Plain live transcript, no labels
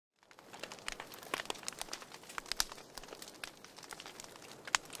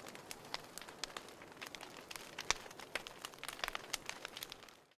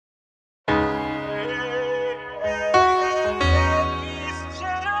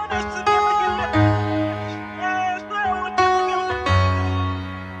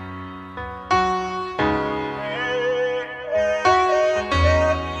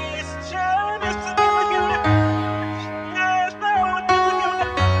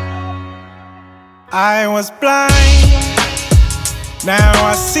I was blind, now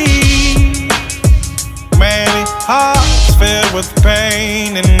I see. Many hearts filled with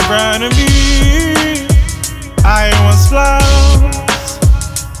pain in front of me. I was lost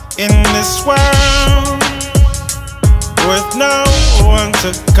in this world with no one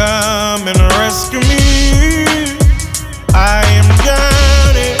to come and rescue me. I am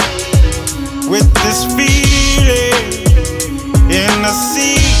drowning with this feeling in a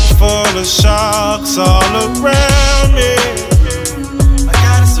sea full of sharks all around me. I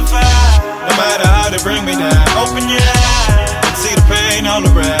gotta survive, no matter how they bring me down. Open your eyes and see the pain all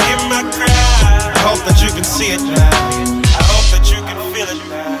around. Hear my cry, I hope that you can see it now. I hope that you can feel it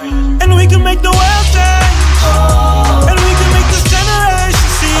now. And we can make the world change, and we can make this generation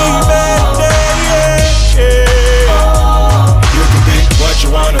see better. You can be what you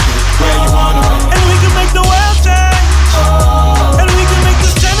wanna be, where you wanna be, and we can make the world change, and we can make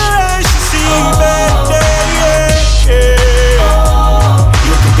this generation see better.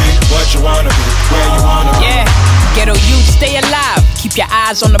 You can be what you wanna be, where you wanna be. Yeah, ghetto youth, stay alive. Keep your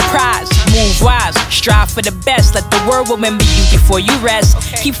eyes on the prize. Move wise, strive for the best. Let the world remember you before you rest.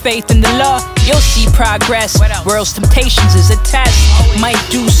 Keep faith in the law, you'll see progress. World's temptations is a test. Might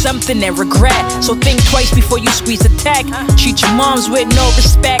do something and regret, so think twice before you squeeze the tech. Treat your moms with no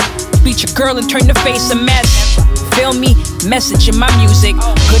respect. Beat your girl and turn the face a mess. Feel me? Message in my music.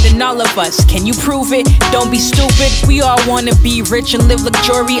 Good in all of us. Can you prove it? Don't be stupid. We all wanna be rich and live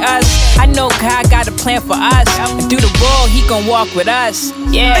luxurious. I know God got a plan for us, and through the world He gon' walk with us.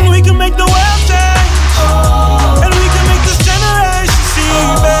 Yeah. And we can make the world change, and we can make this generation see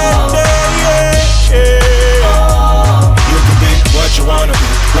better. You can be what you wanna be,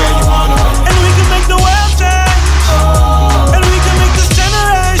 where you wanna be, and we can make the world change, and we can make this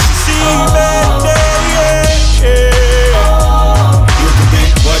generation see better. You can be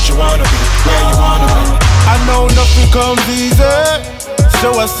what you wanna be, where you wanna be. I know nothing comes easy,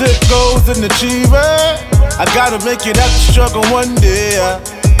 so I set goals and achieve it. I gotta make it out the struggle one day.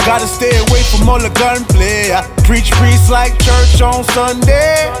 Gotta stay away from all the gunplay. Preach priests like church on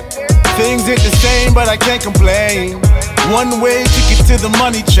Sunday. Things ain't the same, but I can't complain. One way to get to the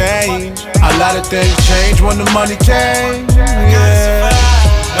money change. A lot of things change when the money came. Yeah.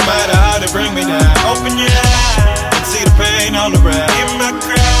 No matter how they bring me down. Open your eyes and see the pain all around. Hear my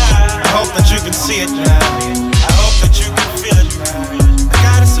cry, I hope that you can see it now. I hope that you can feel it now. I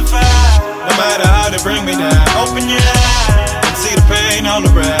gotta survive, no matter how they bring me down. Open your eyes and see the pain all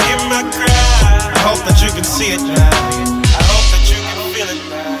around. Hear my cry, I hope that you can see it now. I hope that you can feel it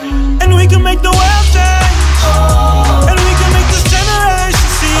now. And we can make the world change, and we can make this generation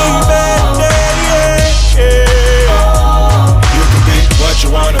see better. You can be what you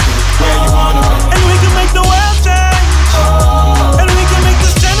wanna be, where you wanna be, and we can make the world change, and we can make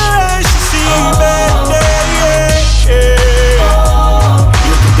this generation see better.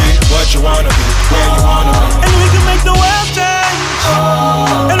 You can be what you wanna be, where you wanna be, and we can make the world change,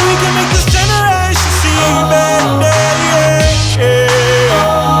 and we can make this generation see better.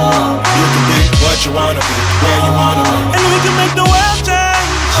 You can be what you wanna be,